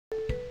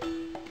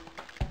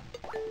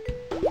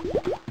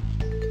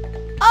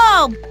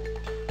go!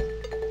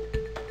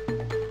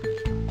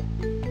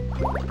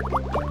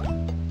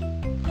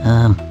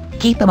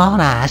 Keep them on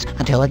ice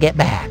until I get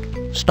back.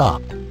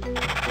 Stop.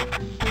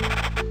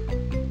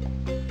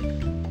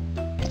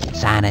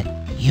 Sign it,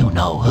 you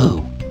know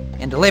who.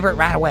 And deliver it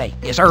right away.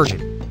 It's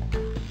urgent.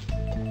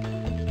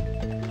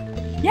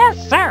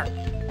 Yes, sir.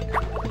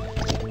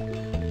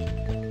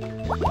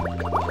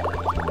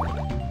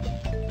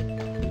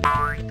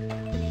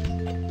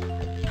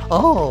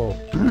 Oh.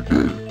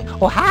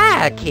 Oh,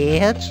 hi,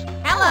 kids.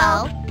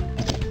 Hello.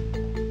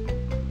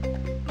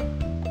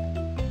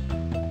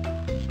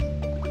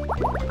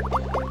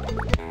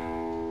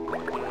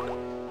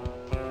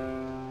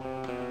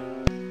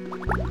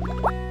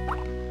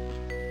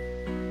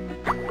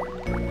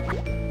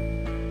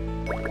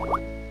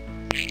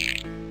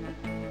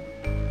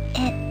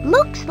 It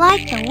looks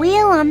like the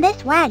wheel on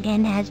this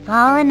wagon has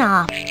fallen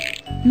off.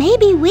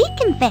 Maybe we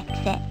can fix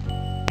it.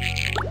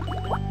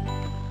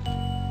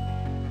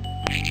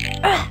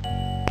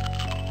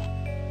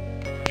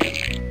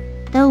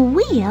 The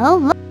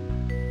wheel...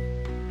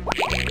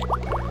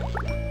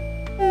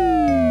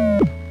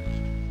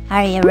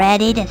 Are you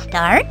ready to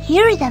start?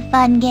 Here's a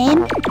fun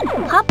game.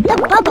 Pop the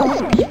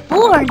bubbles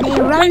before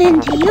they run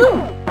into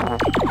you.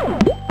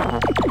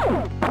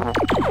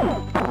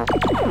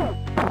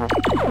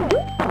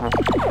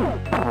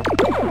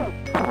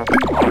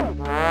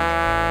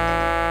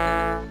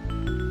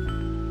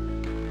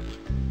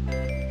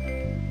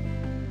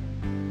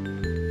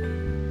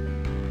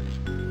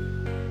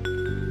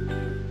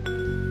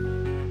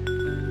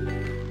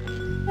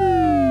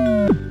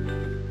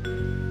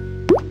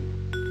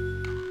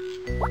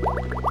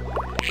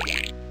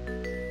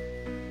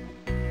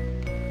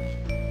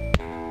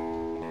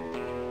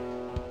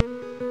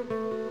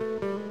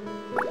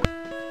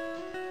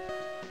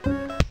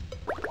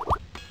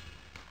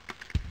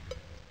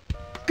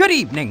 Good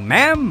evening,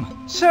 ma'am.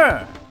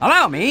 Sir,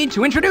 allow me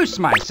to introduce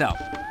myself.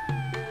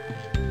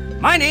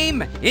 My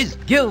name is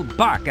Gil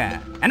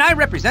Barker, and I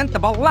represent the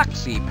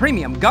Biloxi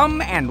Premium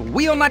Gum and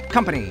Wheel Nut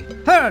Company,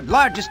 third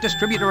largest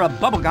distributor of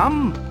bubble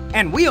gum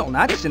and wheel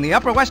nuts in the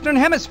Upper Western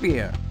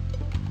Hemisphere.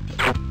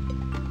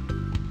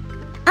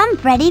 I'm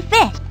Freddi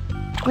Fish.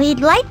 We'd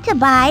like to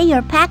buy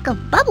your pack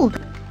of bubble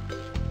gum.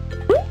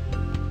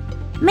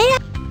 May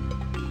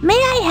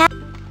I have...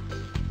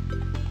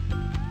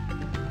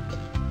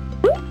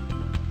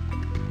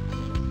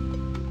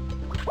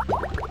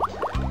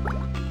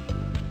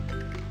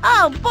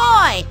 Oh,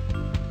 boy!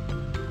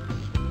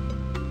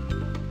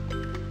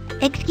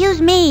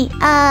 Excuse me,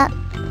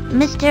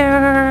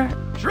 Mr...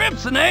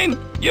 Shrimp's the name.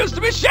 Used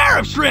to be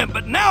Sheriff Shrimp,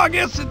 but now I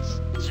guess it's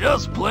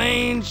just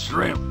plain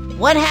Shrimp.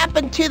 What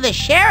happened to the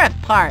sheriff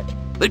part?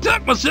 They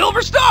took my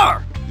silver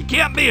star. You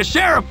can't be a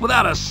sheriff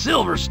without a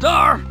silver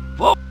star.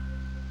 Well,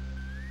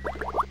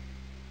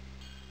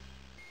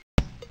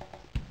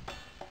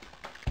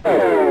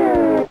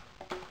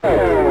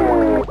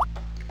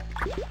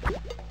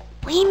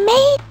 We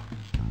made...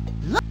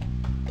 Look!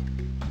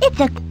 It's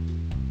a...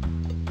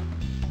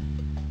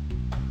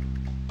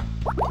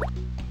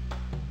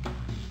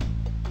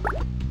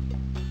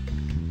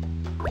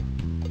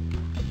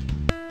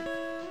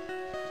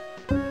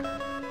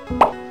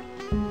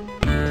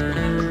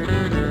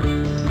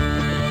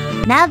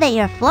 Now that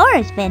your floor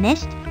is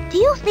finished, do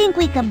you think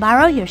we could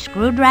borrow your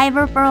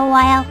screwdriver for a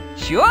while?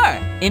 Sure.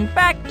 In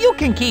fact, you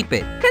can keep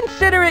it.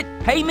 Consider it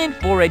payment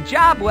for a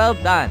job well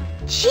done.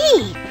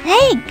 Gee,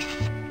 thanks!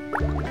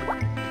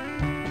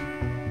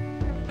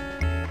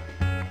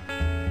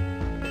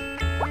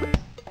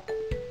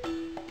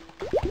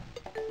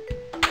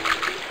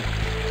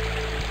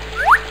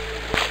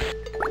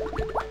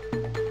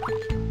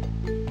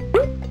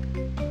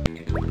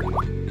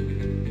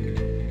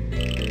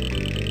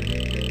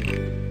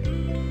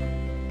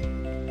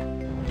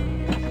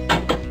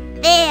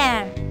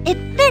 There! It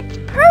fits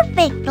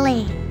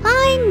perfectly!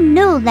 I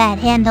knew that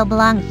handle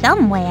belonged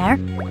somewhere.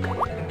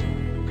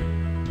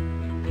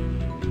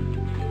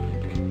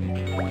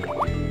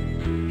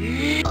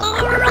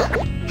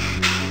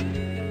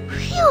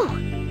 Phew!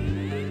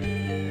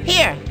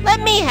 Here,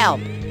 let me help.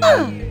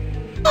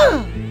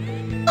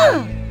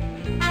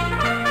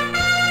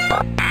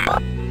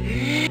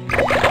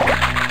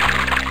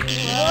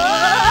 Yeah!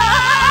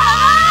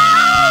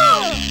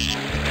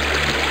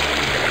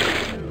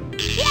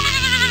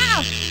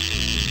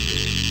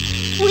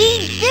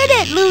 We did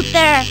it,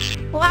 Luther!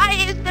 Why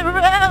is the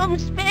room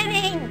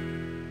spinning?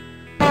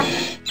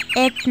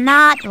 It's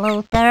not,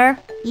 Luther.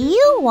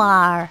 You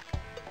are.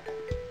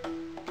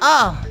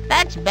 Oh,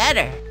 that's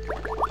better.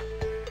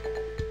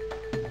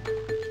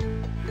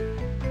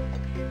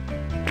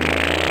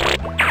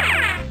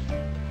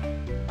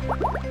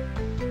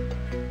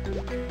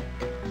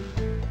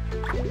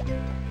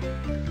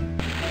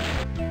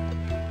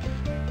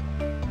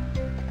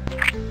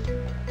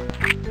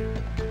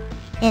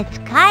 It's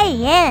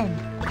cayenne.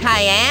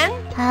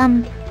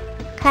 Cayenne?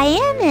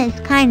 Cayenne is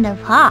kind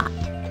of hot.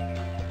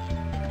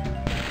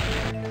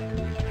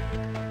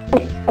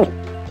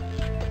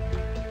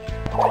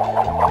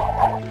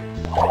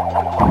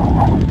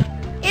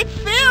 It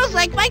feels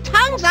like my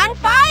tongue's on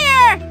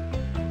fire!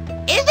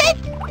 Is it?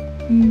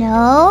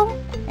 No,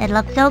 it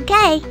looks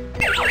okay.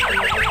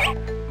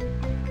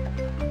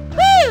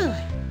 Whew!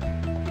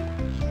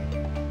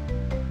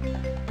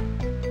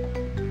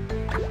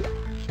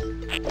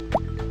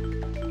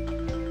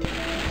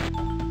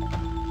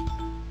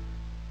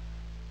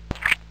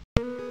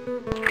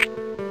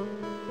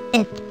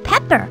 It's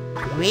pepper.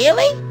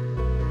 Really?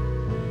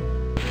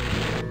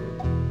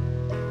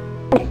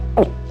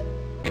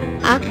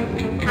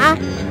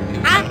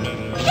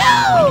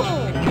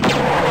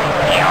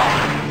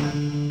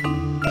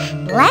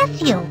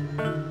 Bless you.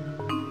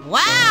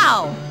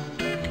 Wow!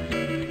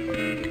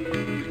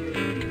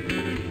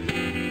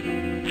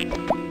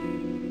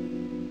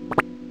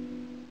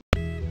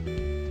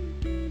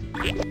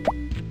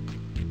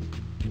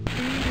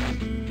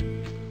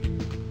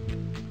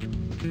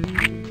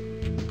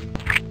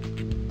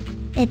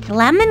 It's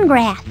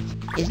lemongrass.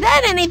 Is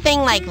that anything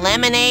like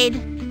lemonade?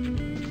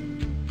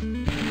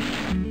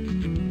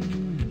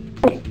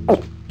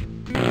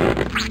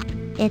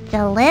 It's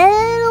a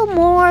little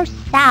more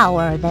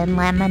sour than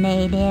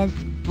lemonade is.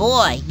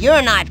 Boy,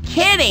 you're not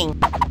kidding!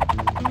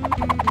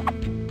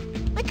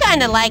 I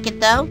kinda like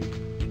it though.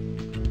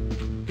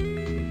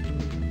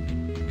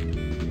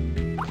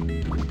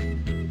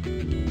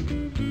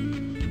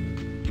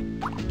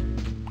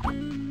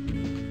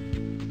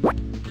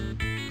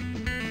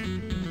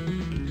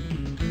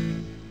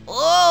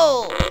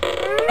 Whoa!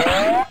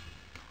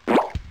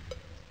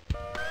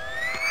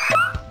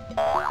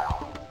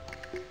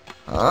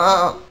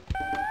 Oh.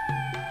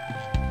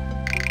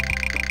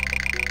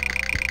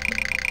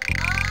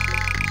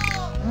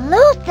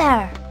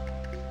 Luther!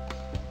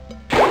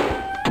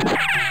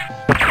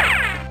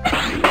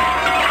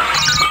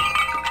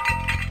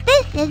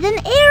 This is an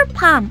air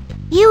pump.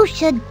 You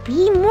should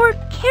be more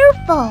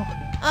careful.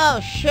 Oh,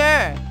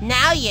 sure.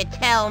 Now you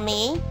tell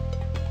me.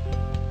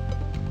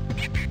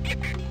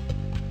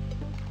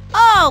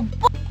 Oh,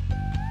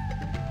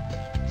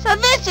 so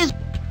this is...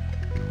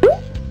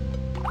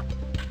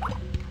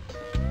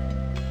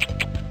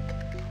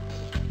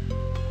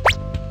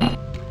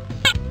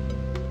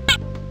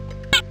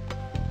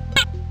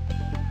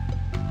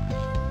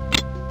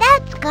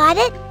 That's got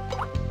it.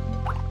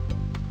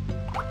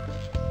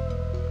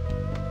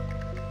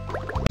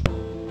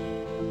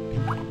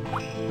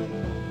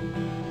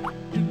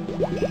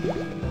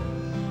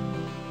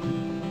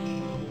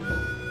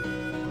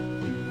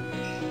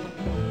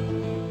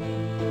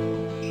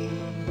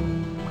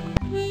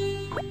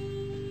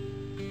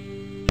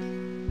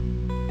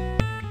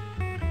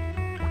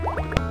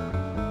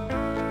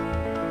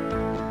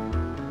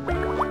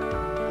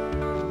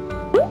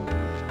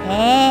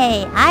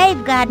 Hey,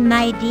 I've got an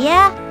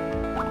idea.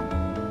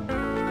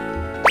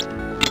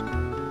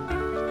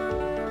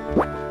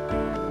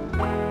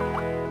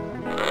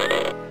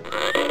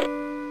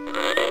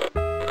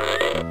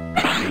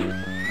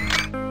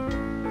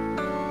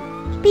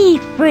 Be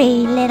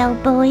free, little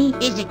buoy.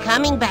 Is it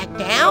coming back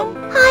down?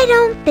 I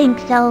don't think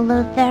so,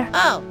 Luther.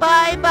 Oh,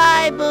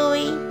 bye-bye,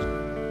 buoy.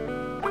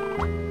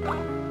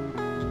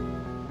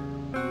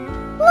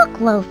 Look,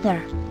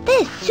 Luther.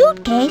 This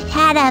suitcase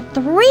had a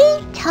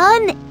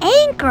 3-ton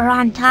anchor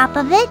on top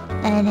of it,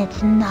 and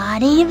it's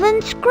not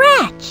even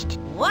scratched.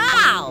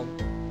 Wow!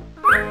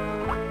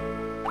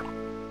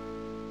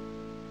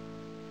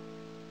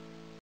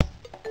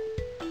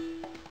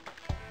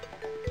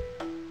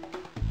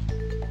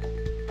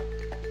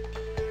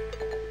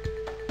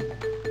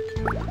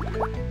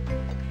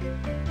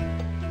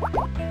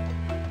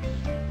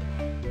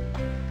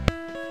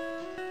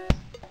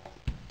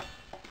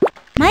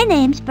 My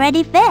name's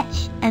Freddi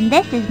Fish, and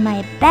this is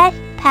my best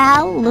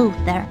pal,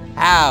 Luther.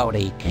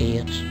 Howdy,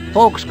 kids.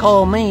 Folks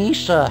call me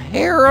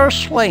Sahara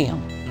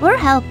Swim. We're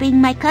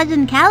helping my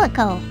cousin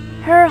Calico.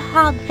 Her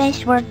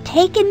hogfish were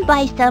taken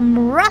by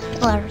some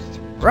rustlers.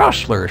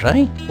 Rustlers,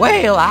 eh?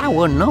 Well, I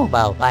wouldn't know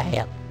about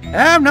that.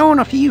 I've known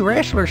a few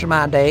wrestlers in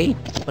my day,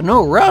 but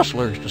no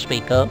rustlers to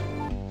speak of.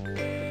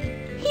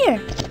 Here,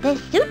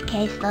 this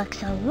suitcase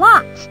looks a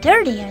lot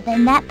sturdier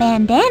than that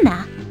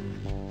bandana.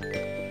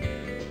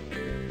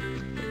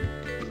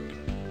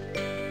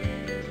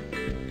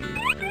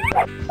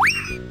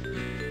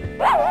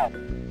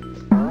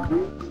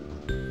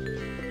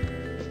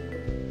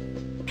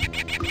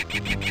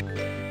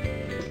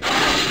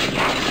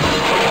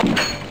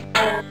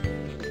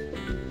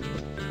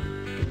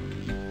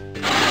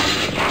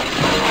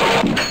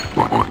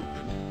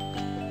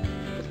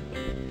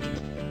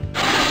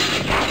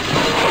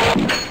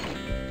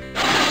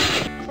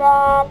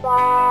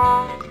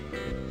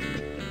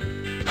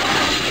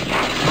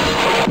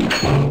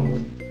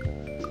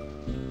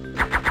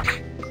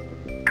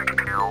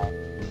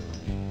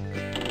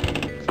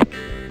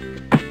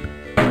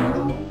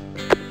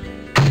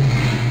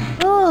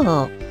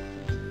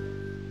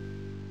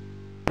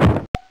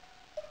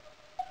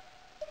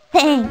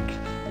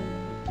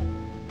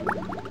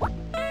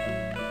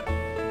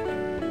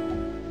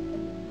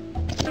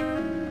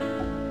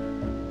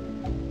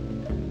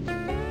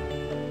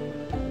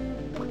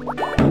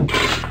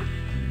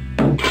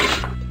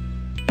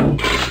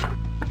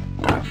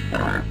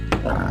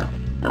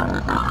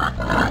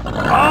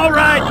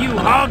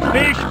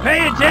 Hogfish,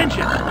 pay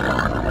attention.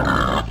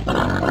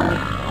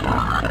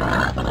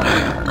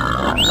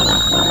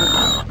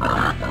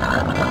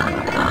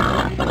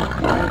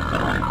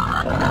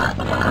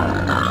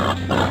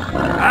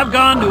 I've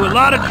gone to a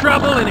lot of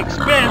trouble and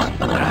expense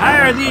to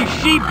hire these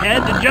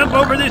sheephead to jump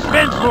over this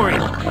fence for you.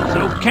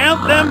 So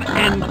count them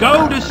and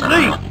go to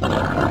sleep.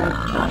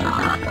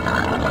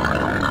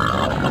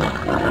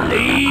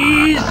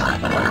 Please.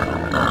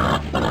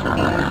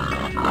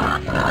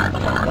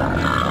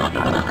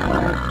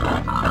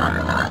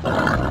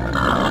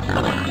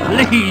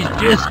 Please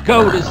just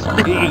go to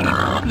sleep.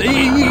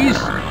 Please.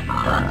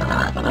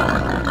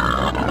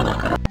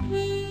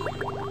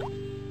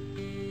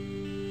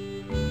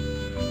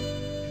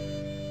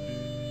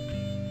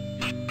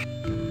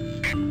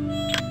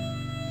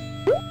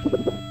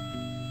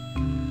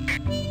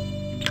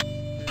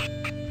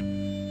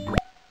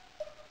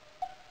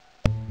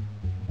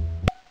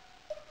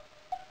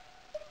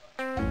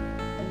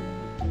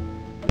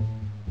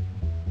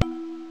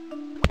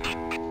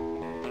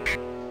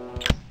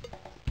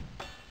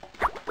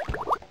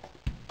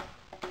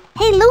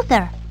 Hey,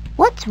 Luther,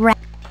 what's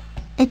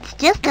It's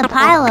just a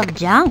pile of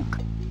junk.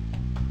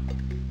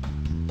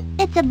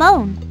 It's a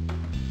bone.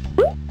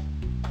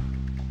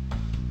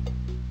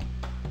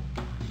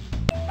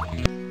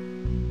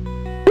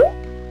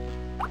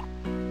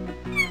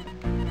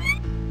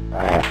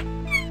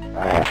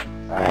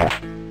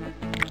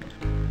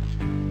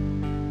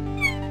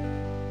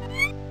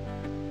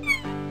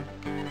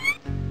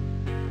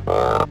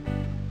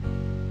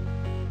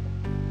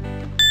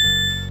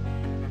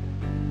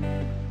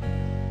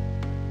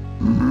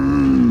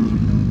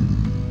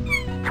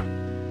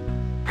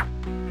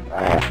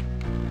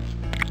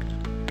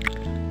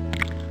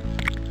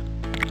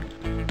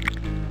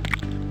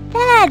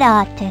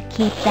 That ought to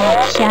keep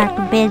that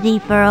shark busy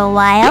for a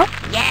while.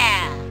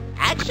 Yeah,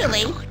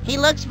 actually, he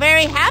looks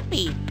very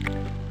happy.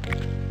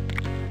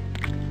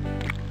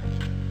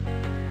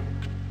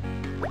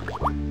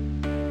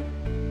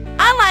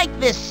 I like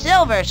this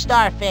silver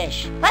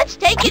starfish. Let's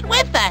take it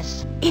with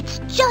us. It's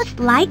just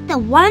like the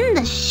one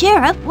the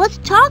sheriff was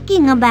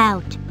talking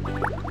about.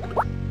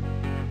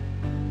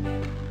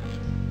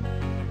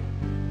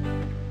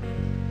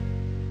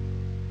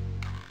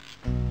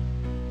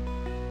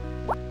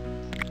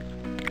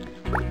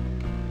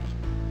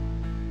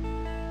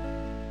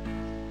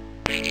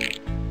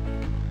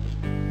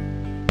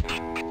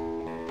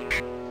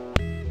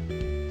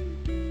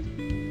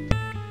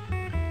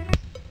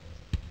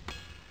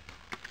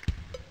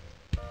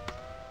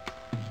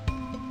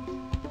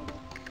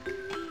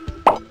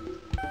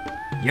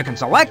 You can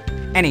select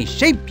any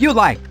shape you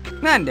like.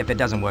 And if it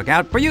doesn't work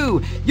out for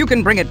you, you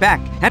can bring it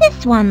back. And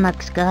This one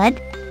looks good.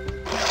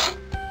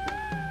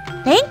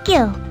 Thank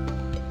you.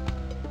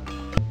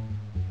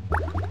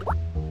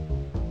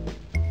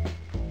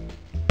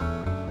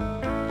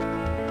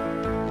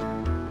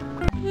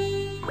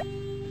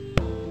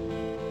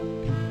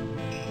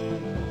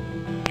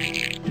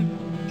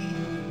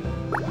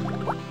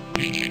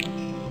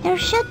 There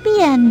should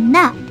be a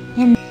nut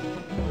in.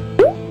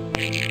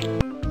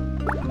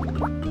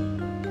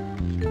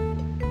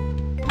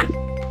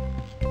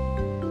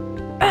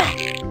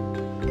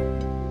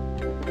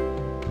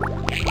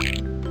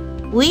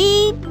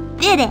 We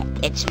did it.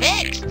 It's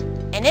fixed,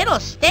 and it'll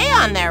stay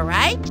on there,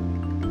 right?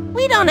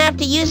 We don't have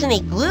to use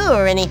any glue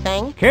or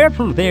anything.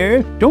 Careful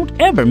there. Don't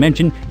ever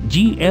mention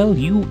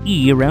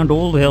GLUE around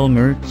old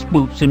Elmer.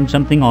 Spooks him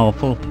something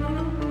awful.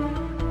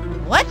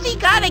 What's he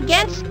got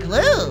against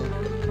glue?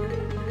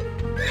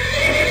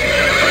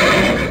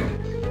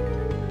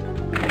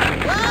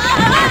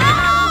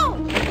 Whoa!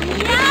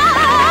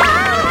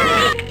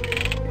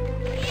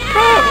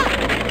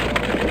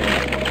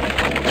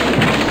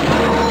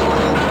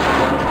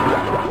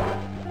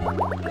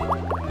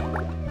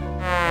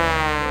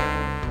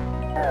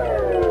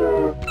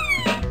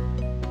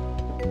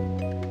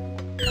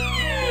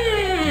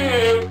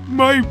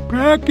 My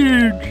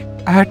package!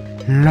 At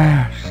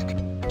last.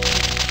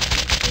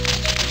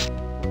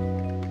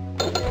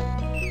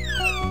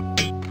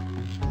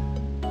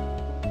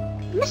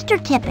 Mr.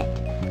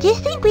 Tippett, do you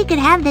think we could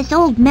have this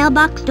old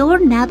mailbox door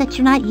now that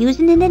you're not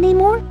using it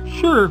anymore?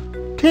 Sure,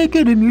 take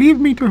it and leave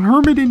me to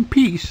hermit in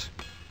peace.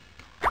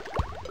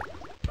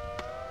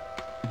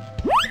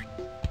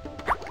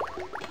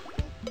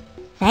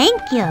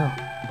 Thank you.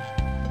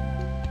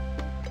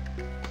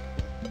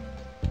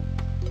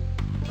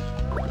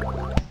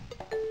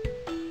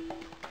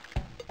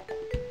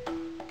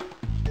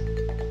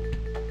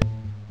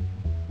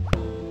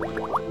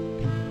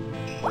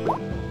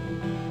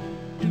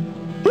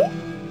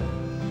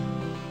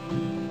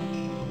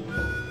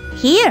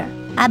 Here,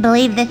 I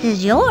believe this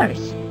is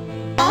yours.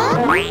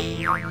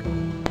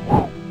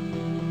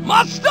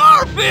 My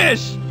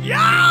starfish!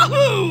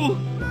 Yahoo!